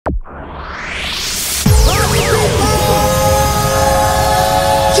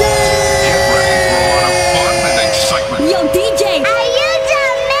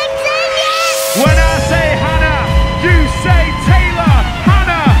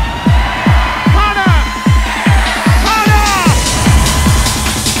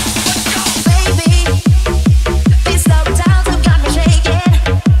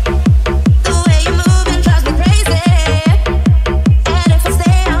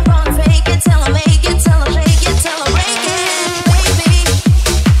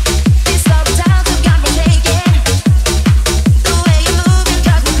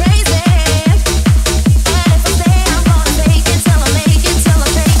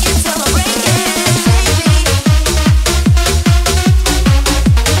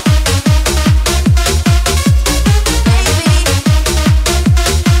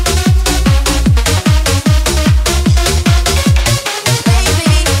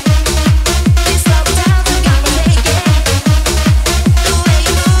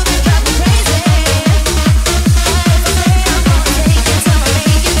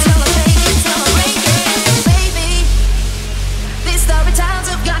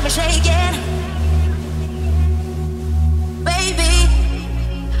shaking. Baby,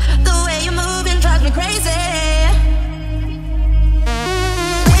 the way you're moving drives me crazy.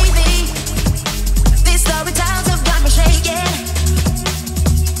 Baby, these story times have got me shaking.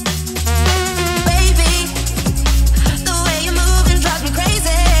 Baby, the way you're moving drives me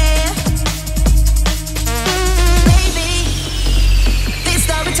crazy. Baby, these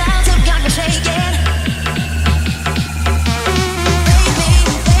story times have got me shaking.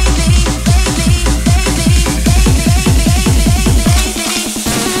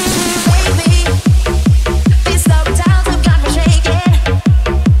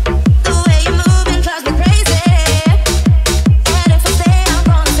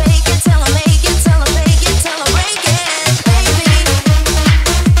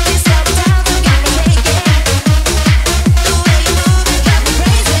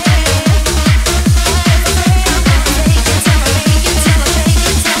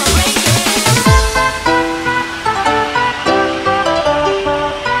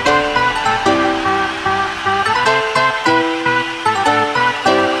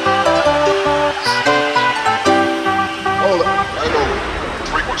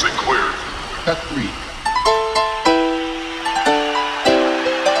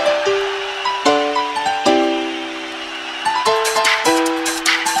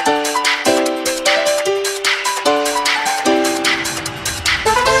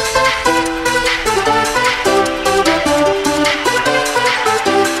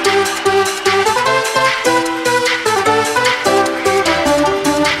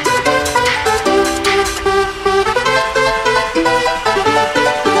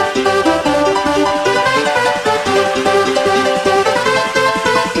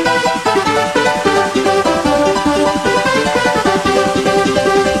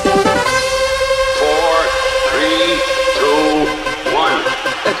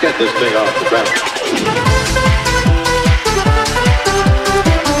 Get this thing off the ground.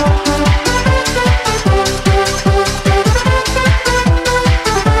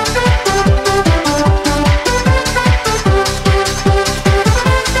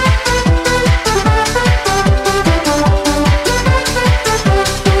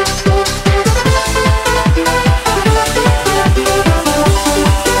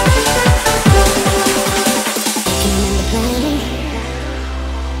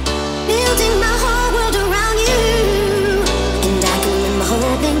 Building my whole world around you, and I can remember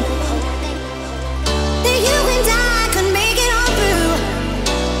hoping that you and I could make it all through.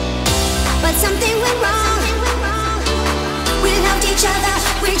 But something went wrong. We loved each other,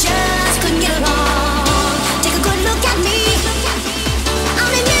 we just couldn't get along. Take a good look at me,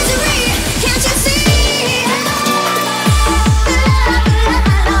 I'm in misery, can't you see?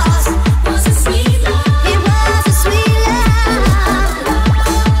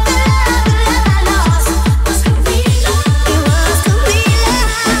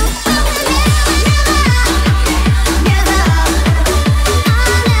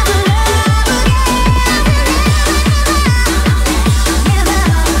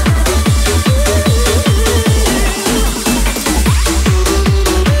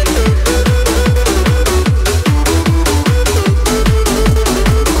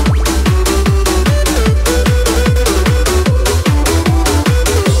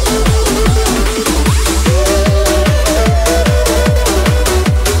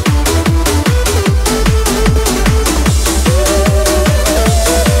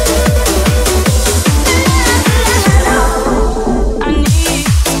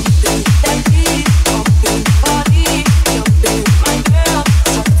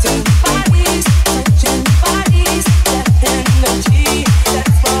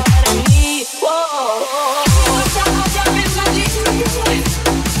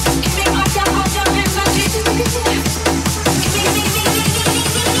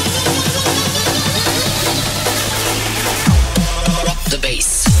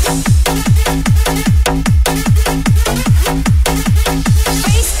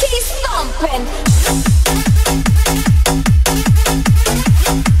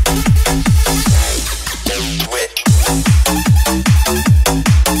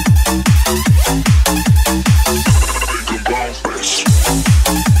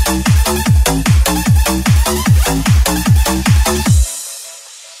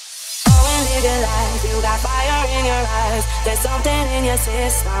 There's something in your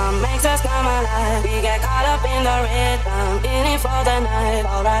system makes us come alive. We get caught up in the rhythm, in it for the night,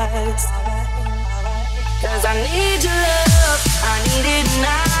 alright. Cause I need your love, I need it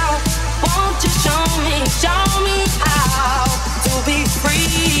now. Won't you show me how to be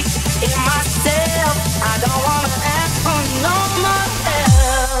free in myself. I don't wanna ask for no more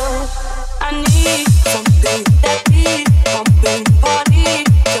help.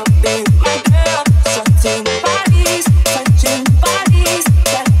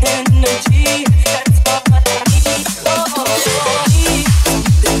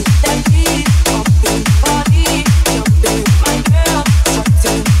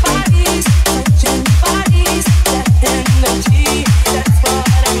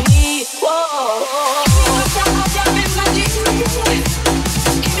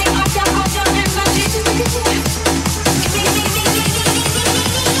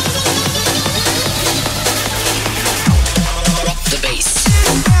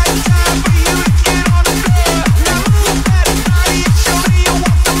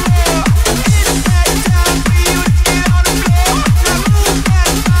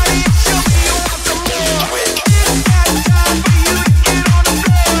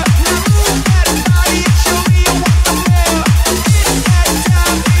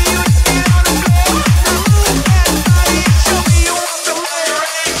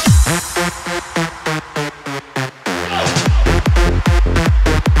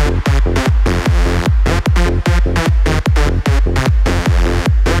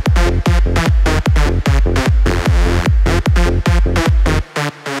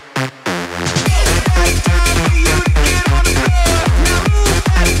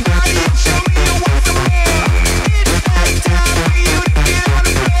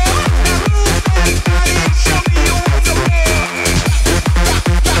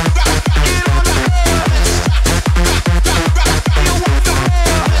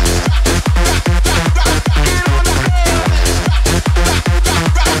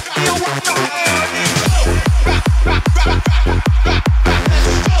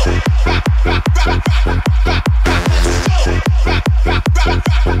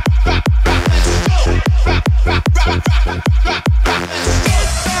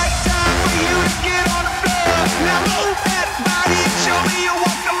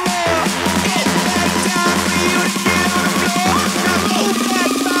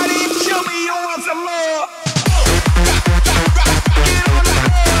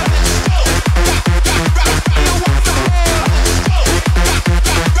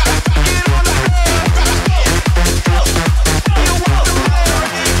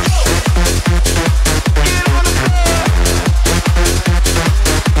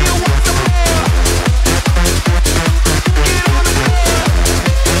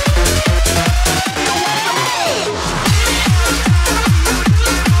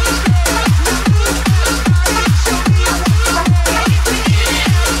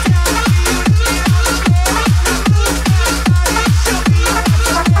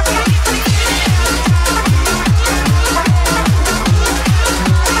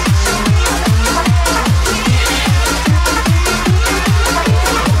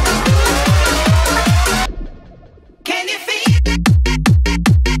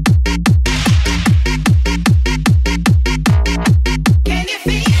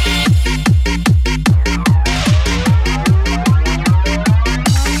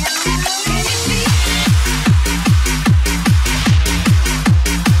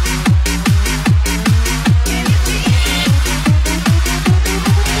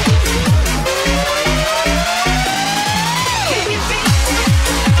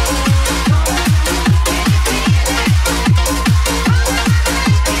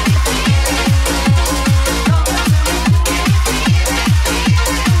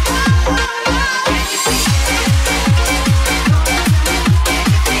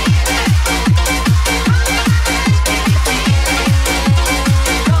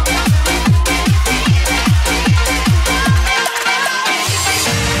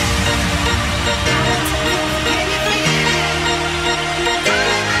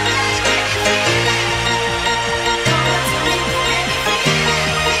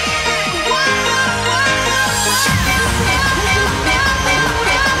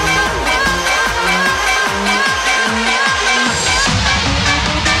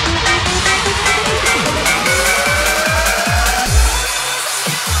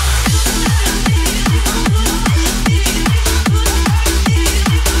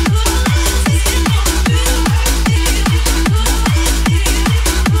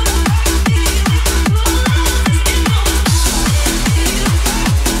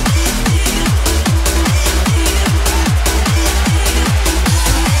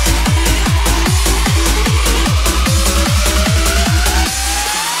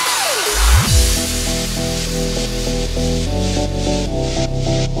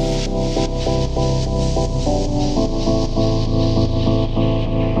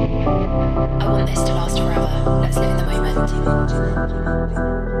 I want this to last forever. Let's live in the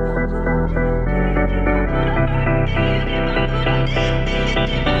moment.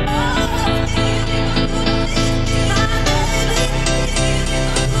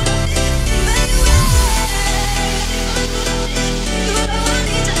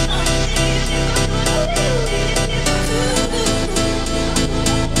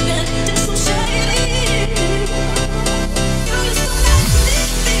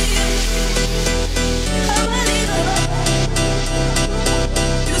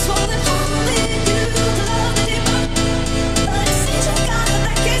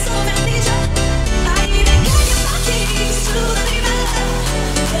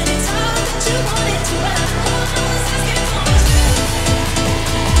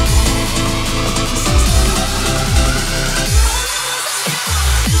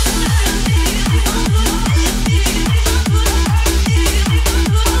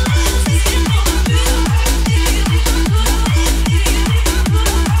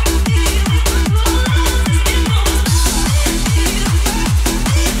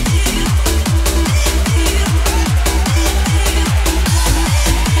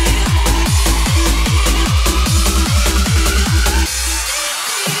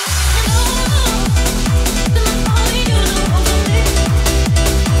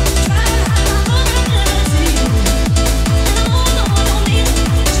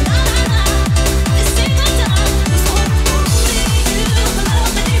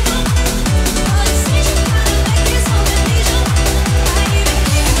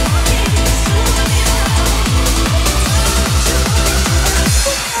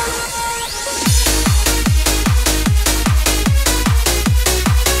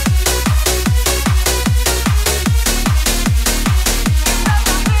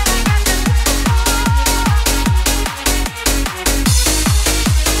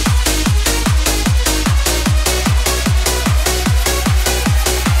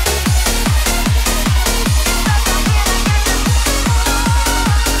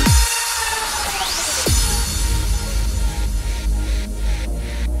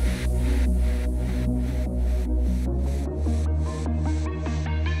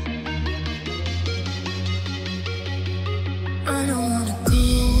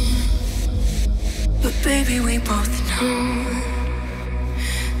 Baby, we both know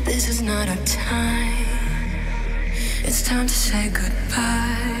this is not our time. It's time to say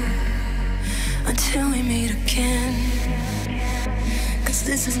goodbye until we meet again. 'Cause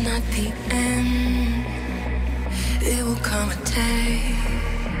this is not the end. It will come a day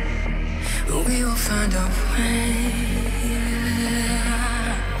we will find our way.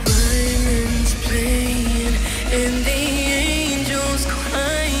 Violins playing and the angels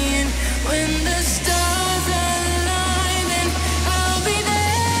crying. When the stars align, then I'll be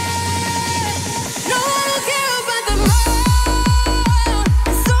there. No, I don't care about the world,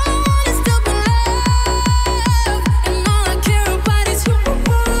 'cause all I want is to be loved. And all I care about is you.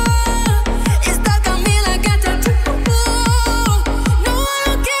 It's stuck on me like a tattoo. No, I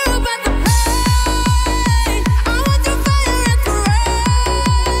don't care about the pain. I want your fire and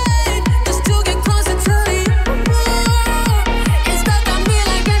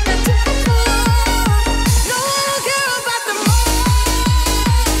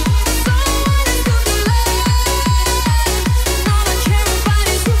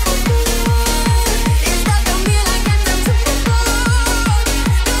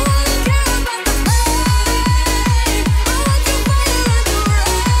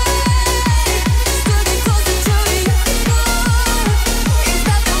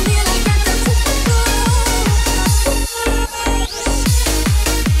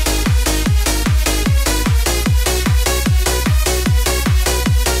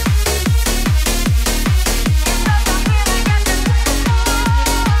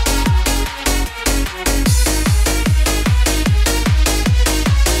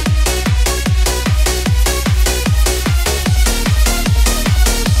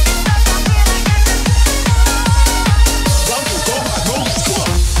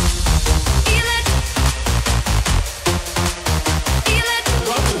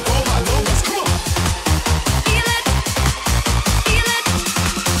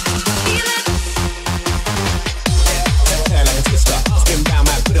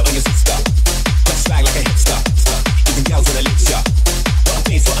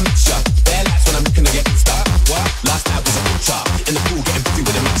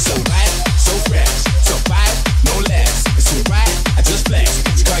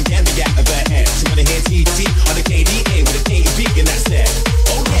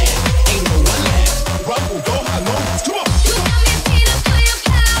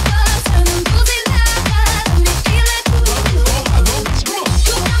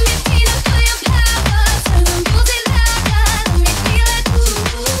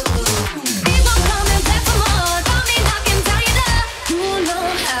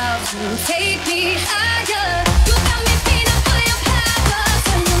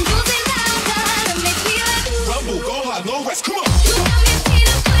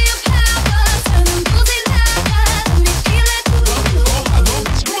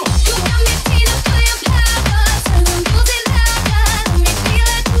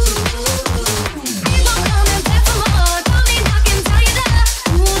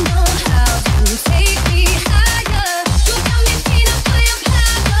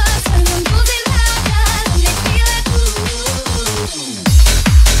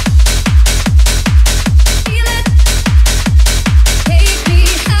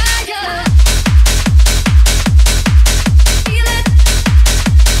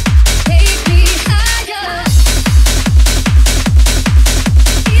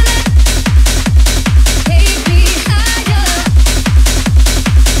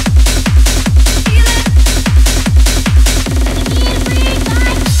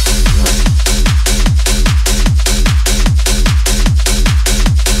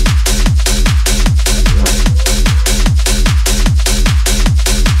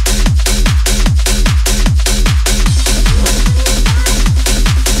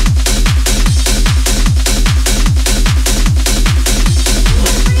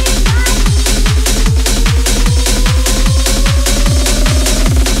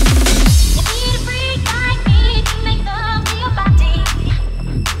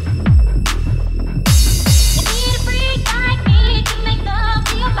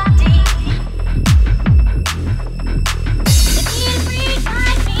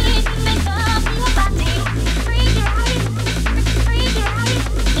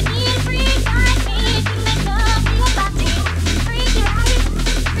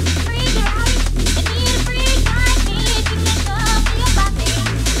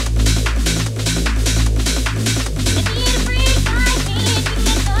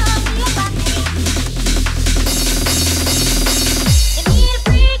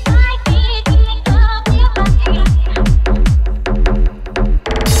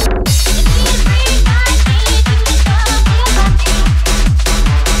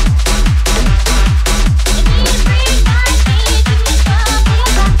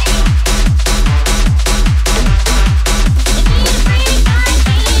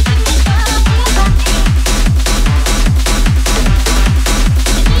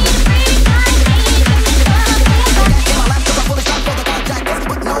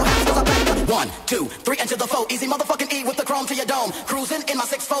 1, 2, 3, and to the 4. Easy motherfucking E with the chrome to your dome. Cruising in my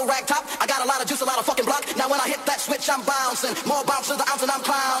 6'4" rag top. I got a lot of juice, a lot of fucking block. Now when I hit that switch, I'm bouncing. More bounce to the ounce and I'm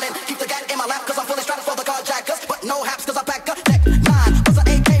clowning. Keep the gat in my lap cause I'm fully strapped for the carjackers. But no haps cause I pack a deck 9. Was an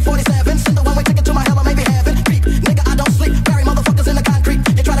AK-47. Send the one-way ticket to my hell or maybe heaven. Creep, nigga, I don't sleep. Bury motherfuckers in the concrete.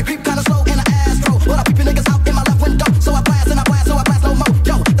 You try to creep kinda slow in the Astro. But I peep you niggas out in my left window. So I blast and I blast, so I blast no more.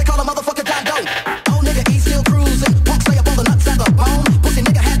 Yo, they call a motherfucker John Doe. Oh nigga, he's still cruising. Won't stay up on the nuts at the bone. Pussy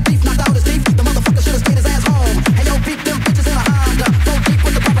nigga had beef, knocked out his teeth. The motherfucker should've stayed his ass home. Hey yo, beat them bitches in a Honda. Go deep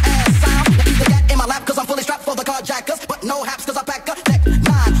with the proper ass sound. Now keep the gat in my lap cause I'm fully strapped for the carjackers. But no haps cause I pack a deck 9.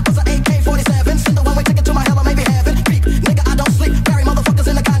 Was an AK-47. Send the one-way ticket to my hell or maybe heaven. Creep, nigga, I don't sleep. Bury motherfuckers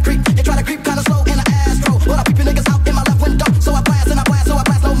in the concrete. You try to creep kinda slow in the Astro. But I peep you niggas out in my left window. So I blast and I blast, so I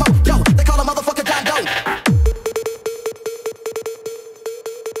blast no more. Yo, they call a motherfucker John Doe.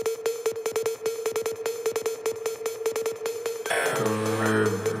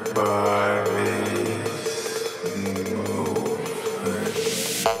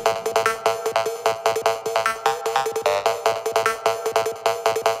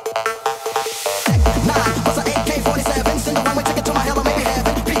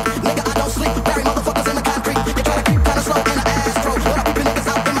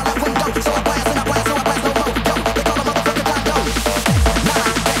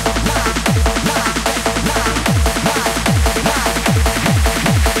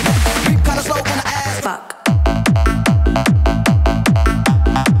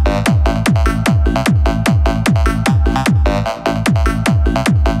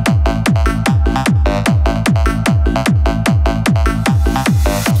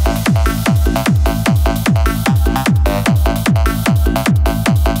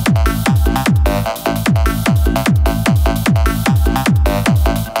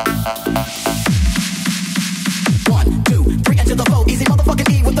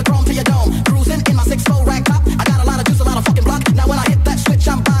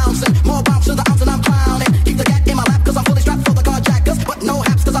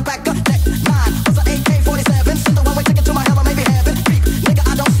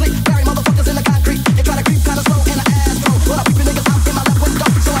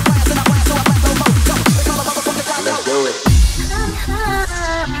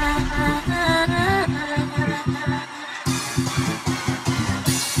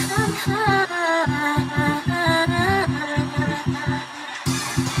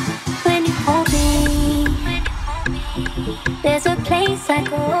 There's a place I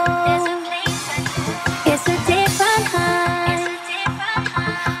go. It's a different high.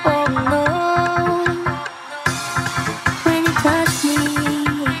 Oh no. When you touch me,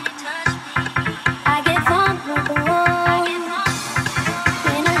 I get vulnerable.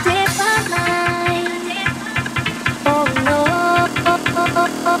 In a different light. Oh no.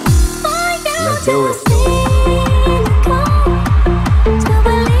 Let's do it.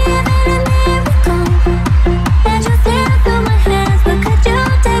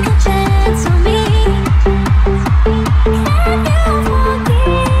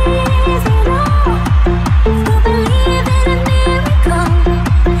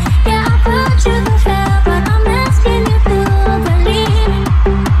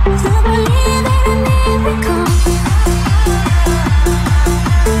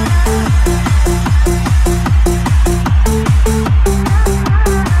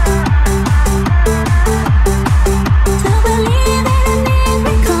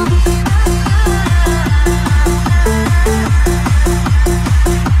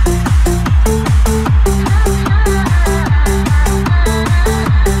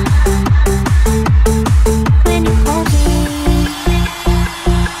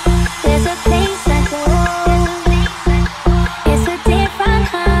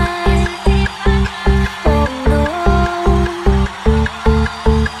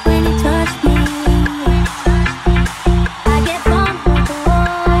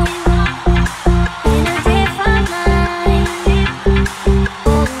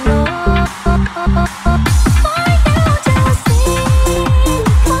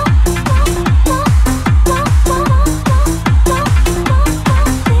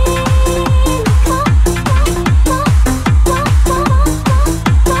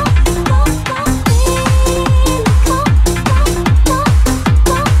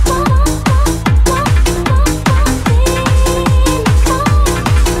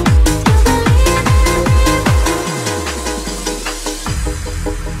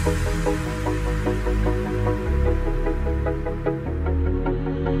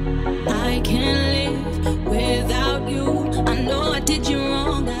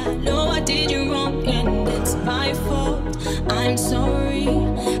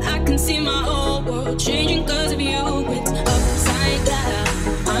 see my whole world changing cause of you. It's upside down.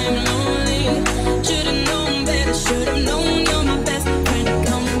 I'm lonely. Should've known better. Should've known you're my best friend.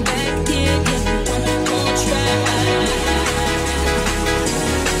 Come back here, give me one more try.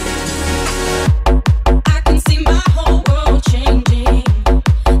 I can see my whole world changing.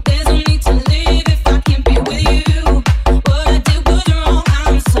 There's no need to live if I can't be with you. What I did was wrong.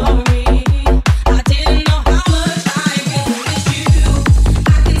 I'm sorry. I didn't know how much I really miss you.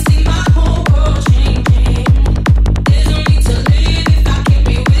 I can see my whole world changing.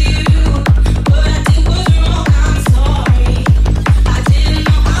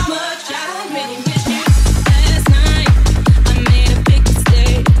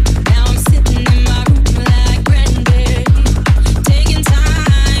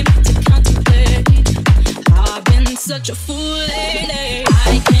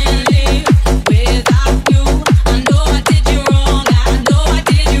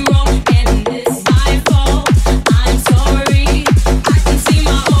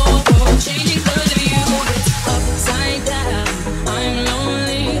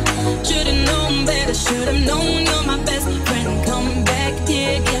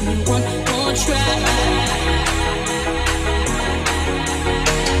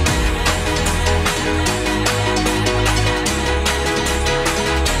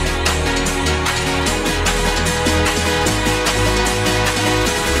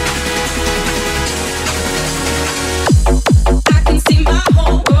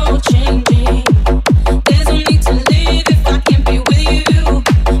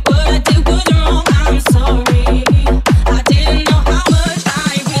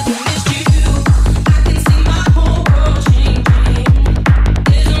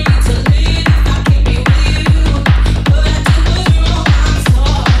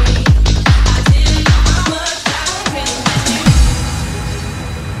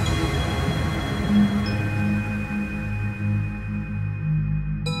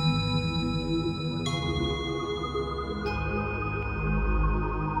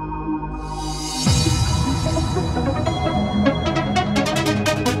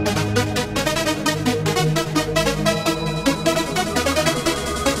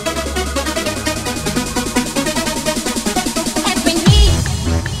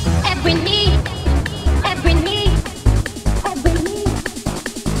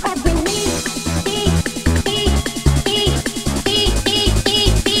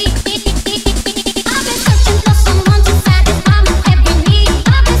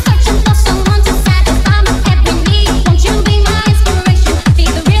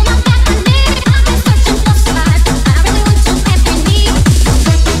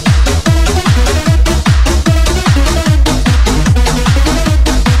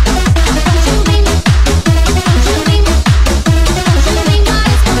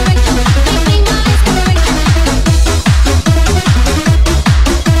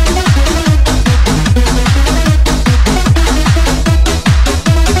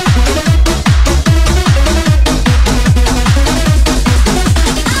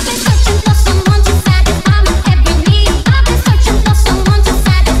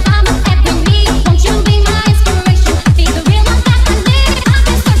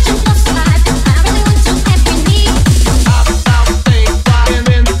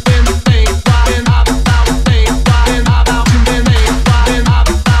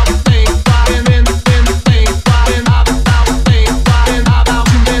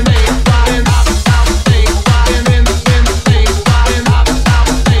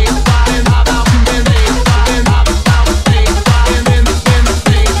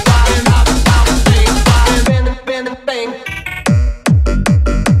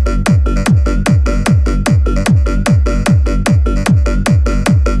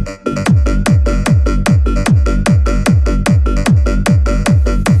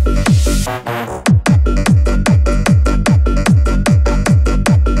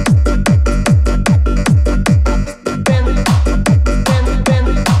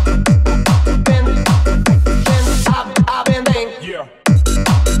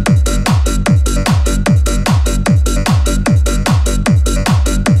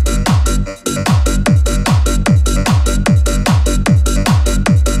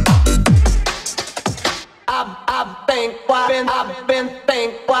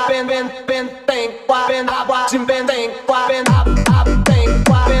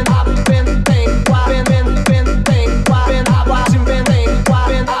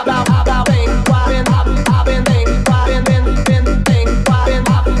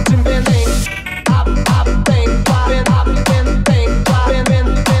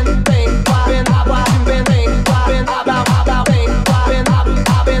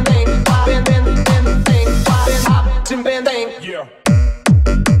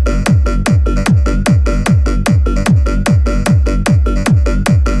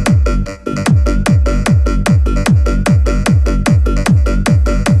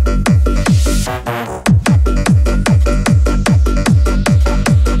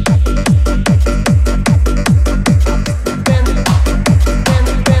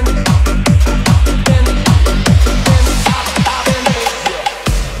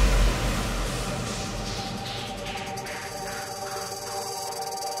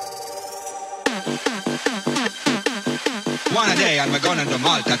 and we're going to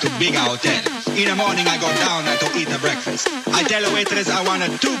Malta to big hotel. In the morning I go down to eat a breakfast. I tell the waitress I want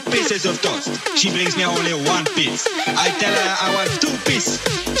 2 pieces of toast. She brings me only 1 piece. I tell her I want 2 pieces.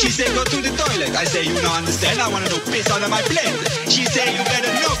 She say go to the toilet. I say you don't understand. I want to piss on my plate. She say you better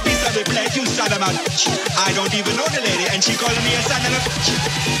no piss on the plate. You son of a bitch. I don't even know the lady and she calling me a son of a bitch.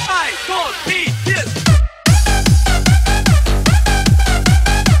 I don't need this.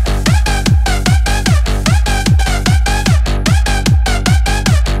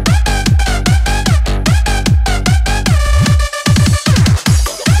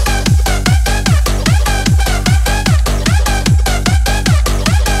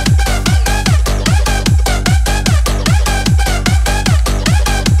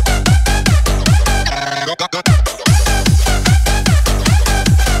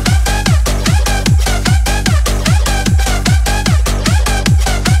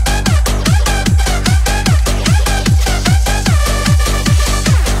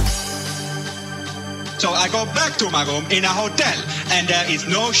 To my room in a hotel, and there is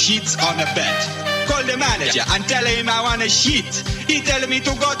no sheets on the bed. Call the manager and tell him I want a sheet. He tell me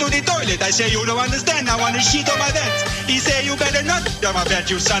to go to the toilet. I say you don't understand. I want a sheet on my bed. He say you better not on my bed,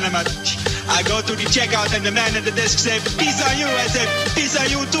 you son of a bitch. I go to the checkout and the man at the desk say peace on you. I say peace on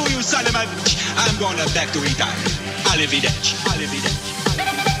you too, you son of a bitch. I'm going back to Italy. Arrivederci. Arrivederci.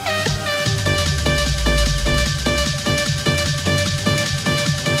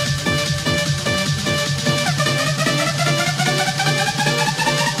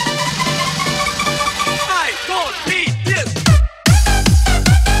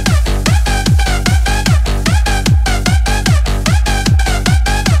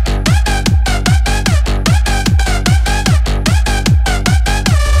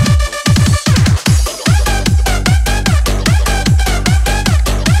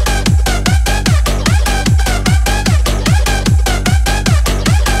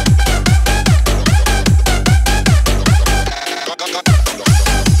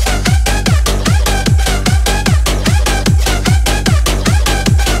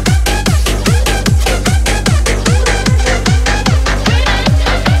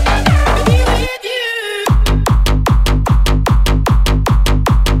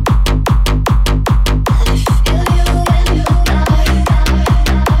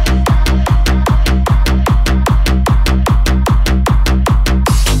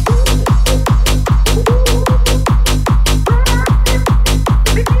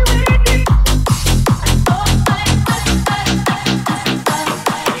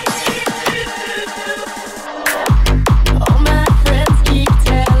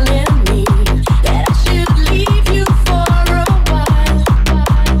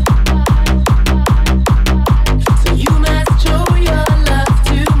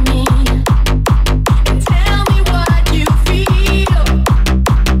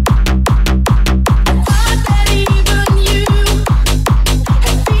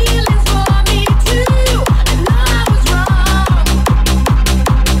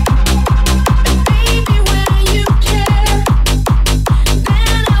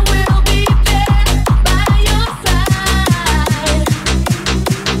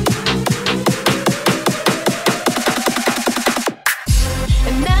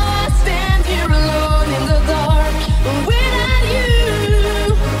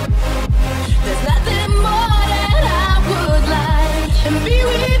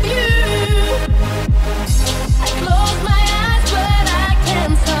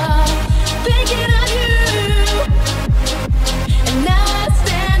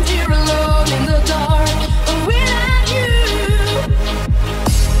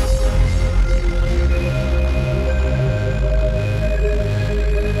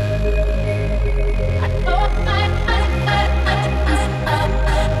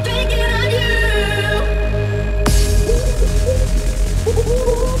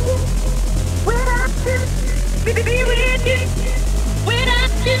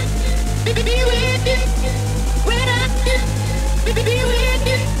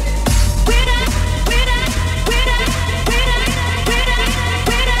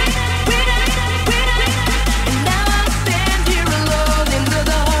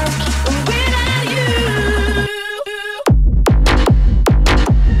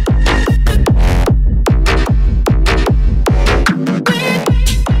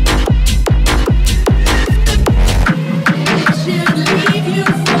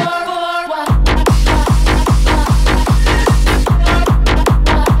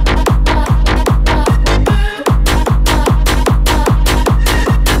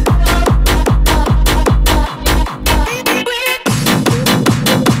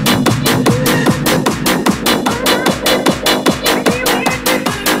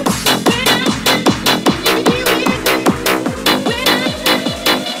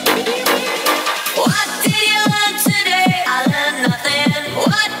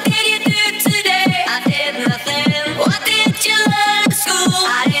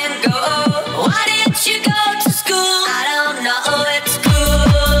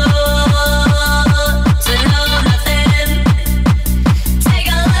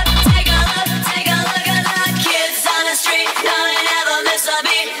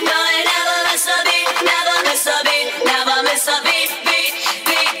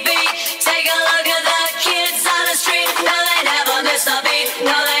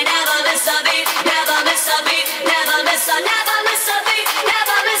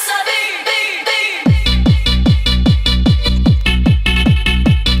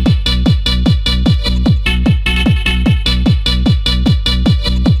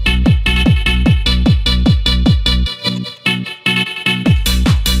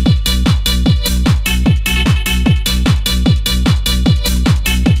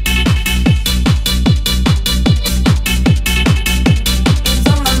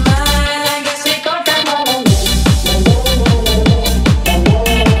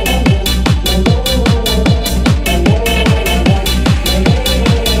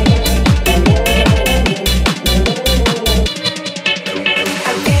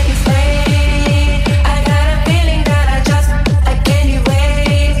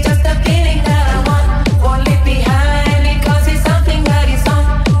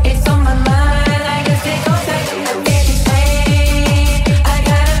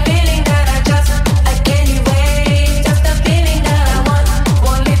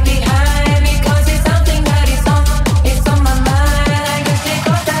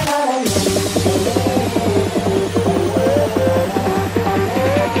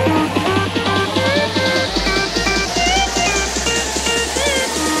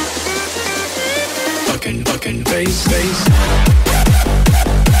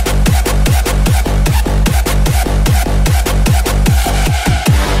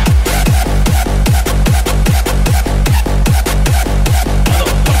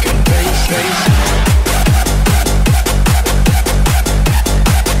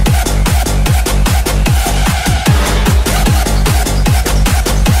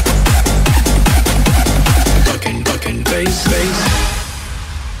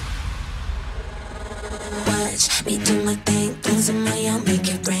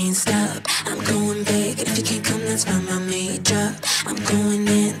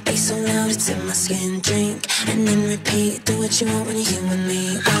 what you want when you're here with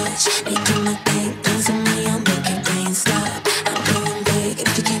me. Watch me do my thing, dance on me, I'll make your brain stop. I'm going big,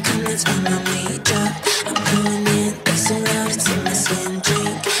 if you can't come, that's fine, I'll make drop. I'm going in, bass so loud, it's in my skin.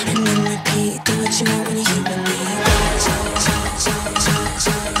 Drink, and then repeat, do what you want when you're here with me. Watch,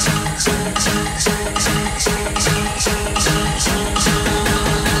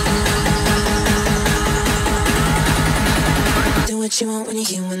 do what you want when you're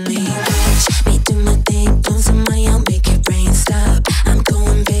here with me. Watch me do my thing, blow some money, I'll make your brain stop. I'm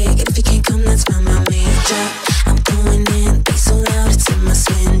going big, if you can't come, that's fine, I'll make drop. I'm going in, bass so loud, it's in my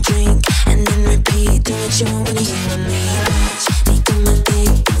skin. Drink, and then repeat, do what you want when you're here with me. Watch me do my thing,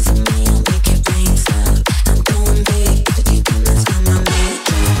 blow some money, I'll make your brain stop. I'm going big, if you can't come, that's fine, I'll make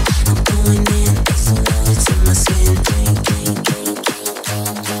drop. I'm going in, bass so loud, it's in my skin. Drink, drink, drink, drink.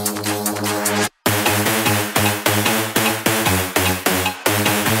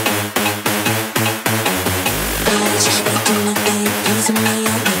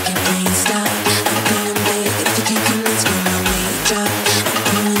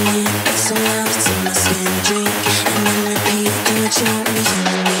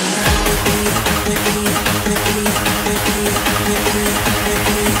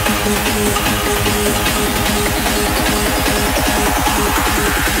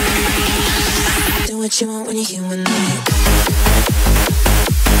 Do what you want when you're here with me.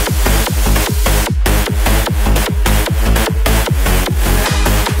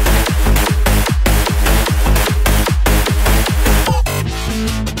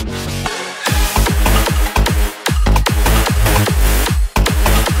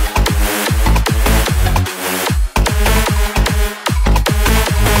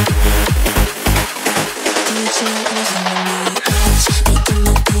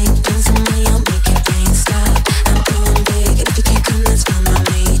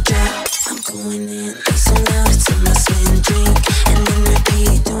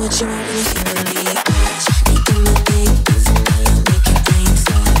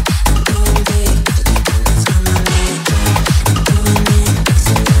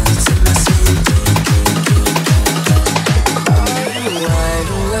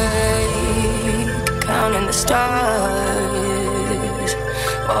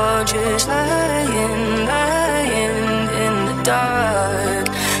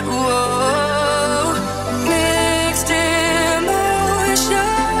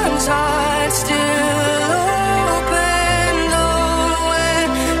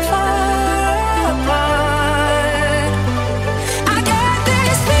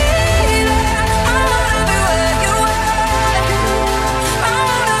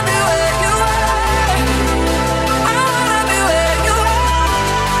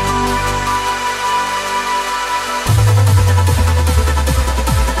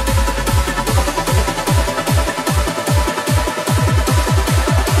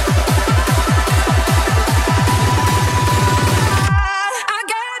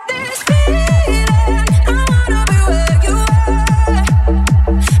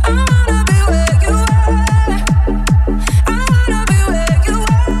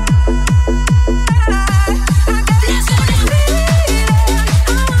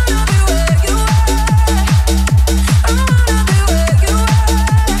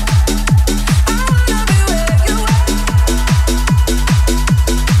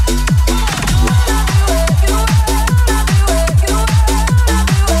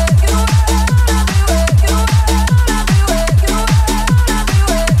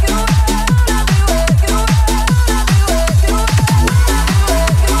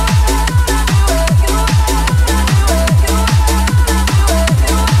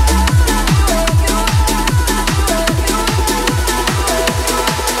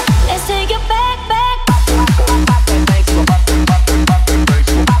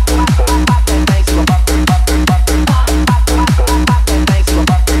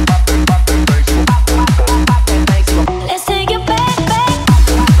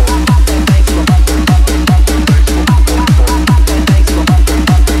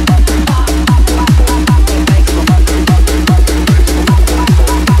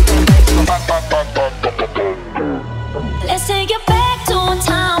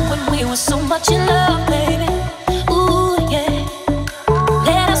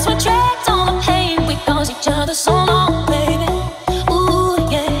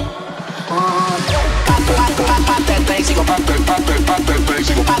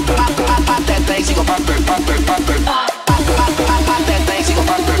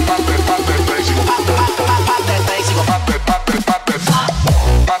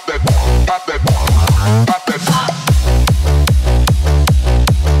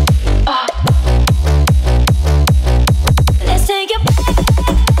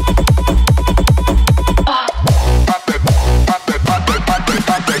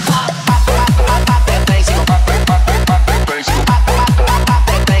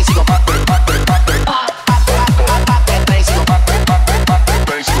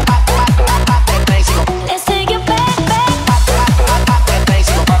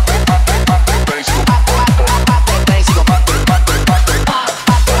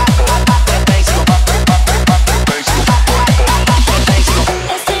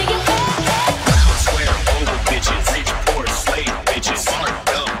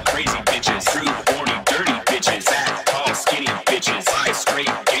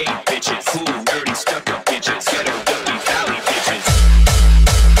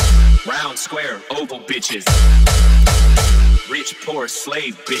 poor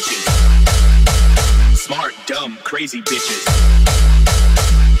slave bitches. Smart, dumb, crazy bitches.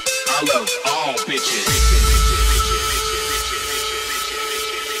 I love all bitches.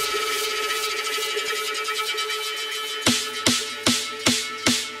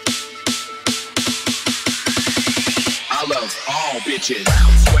 I love all bitches.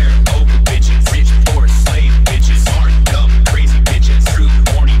 Round, square, open bitches. Rich, poor, slave bitches. Smart, dumb, crazy bitches. Rude,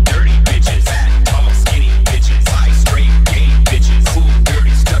 horny, dirty bitches. Fat, tall, skinny bitches. High, straight, gay bitches. Cool,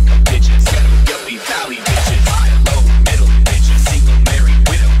 dirty, stuck-up bitches. Ghetto, yuppie, valley bitches. High, low, middle bitches. Single, married,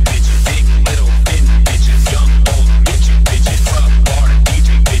 widow bitches. Big, little, thin bitches. Young, old, bitchin' bitches. Club, bar,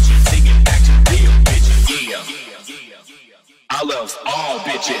 DJ bitches. Singing back to real bitches. Yeah. I love all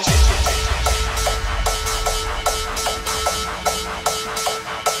bitches.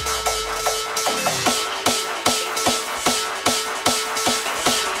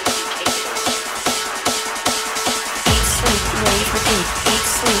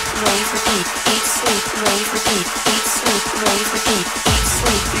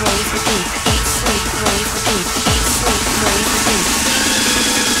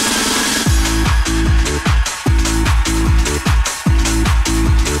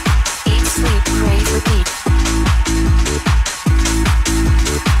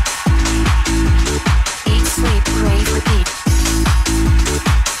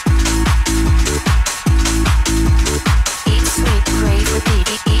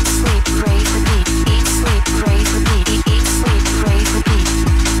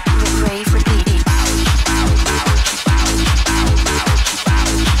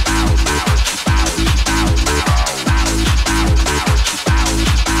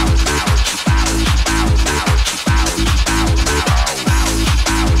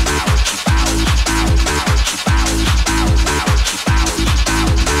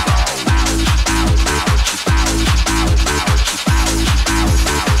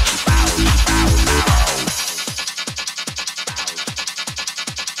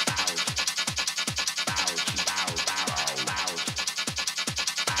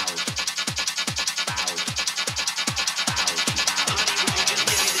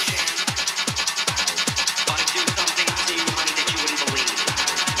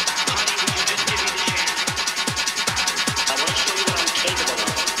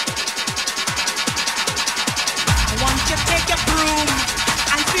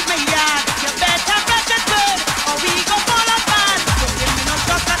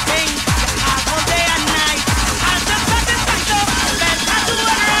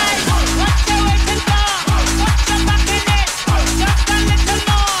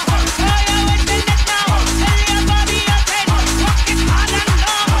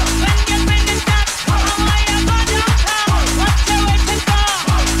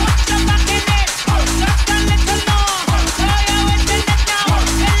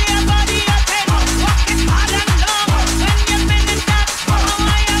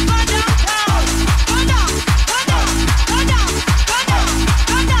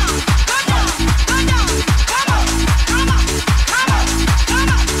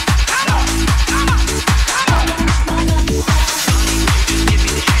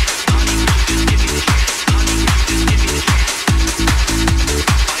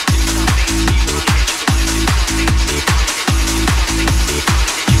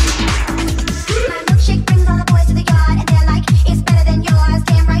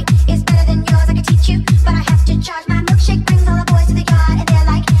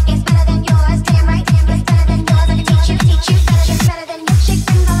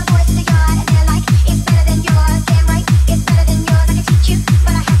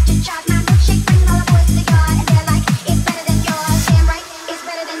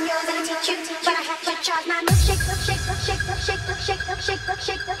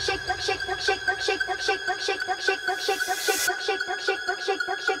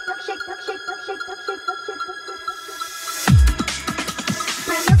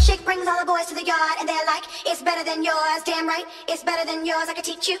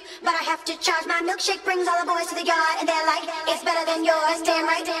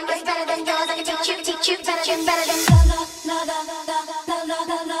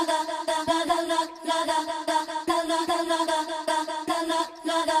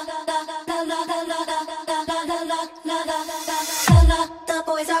 The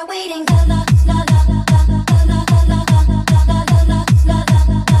boys are waiting.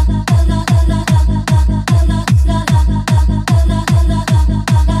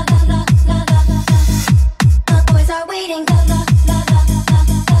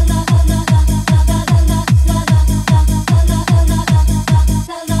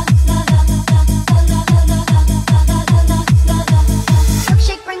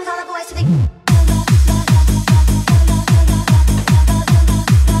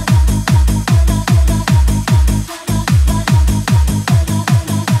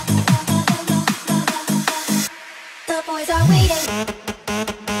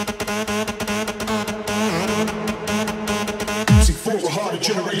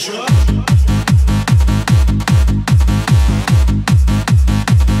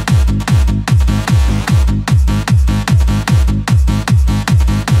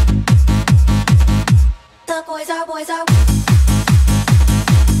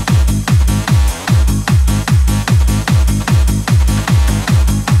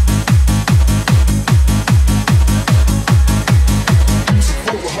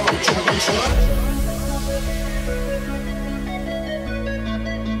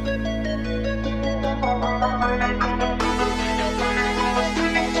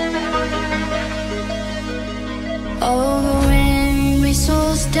 Oh, the wind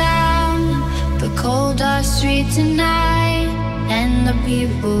whistles down the cold dark street tonight, and the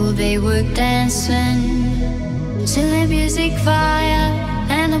people, they were dancing to the music fire.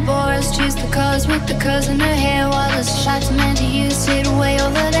 And the boys choose the cars with the curls in their hair, while the shots meant to you sit way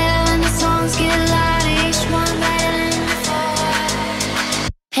over there. And the songs get louder, each one better than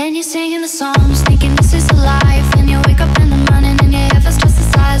before. And you're singing the songs, thinking this is a life. And you wake up in the morning and your head feels just the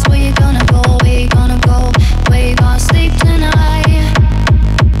size. Where you gonna go, where you gonna go, where you gonna sleep tonight?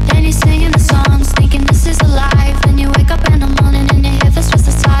 And you're singing the songs, thinking this is a life. And you wake up in the morning and your head feels just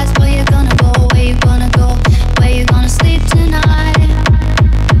the size. Where you gonna go, where you gonna go, where you gonna sleep tonight?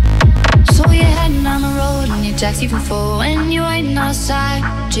 So you're heading down the road and your taxi for four, and you're waiting outside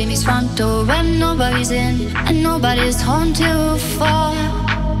Jimmy's front door, and nobody's in and nobody's home till 4.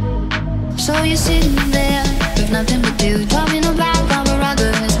 So you're sitting there with nothing to do, talking about Barbara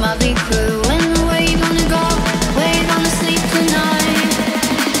Rugger and his motley crew. And where you gonna go, where you gonna sleep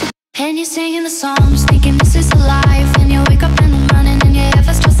tonight? And you're singing the songs, thinking this is a life. And you wake up in the morning and your head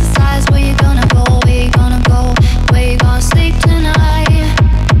feels just the size. Where you gonna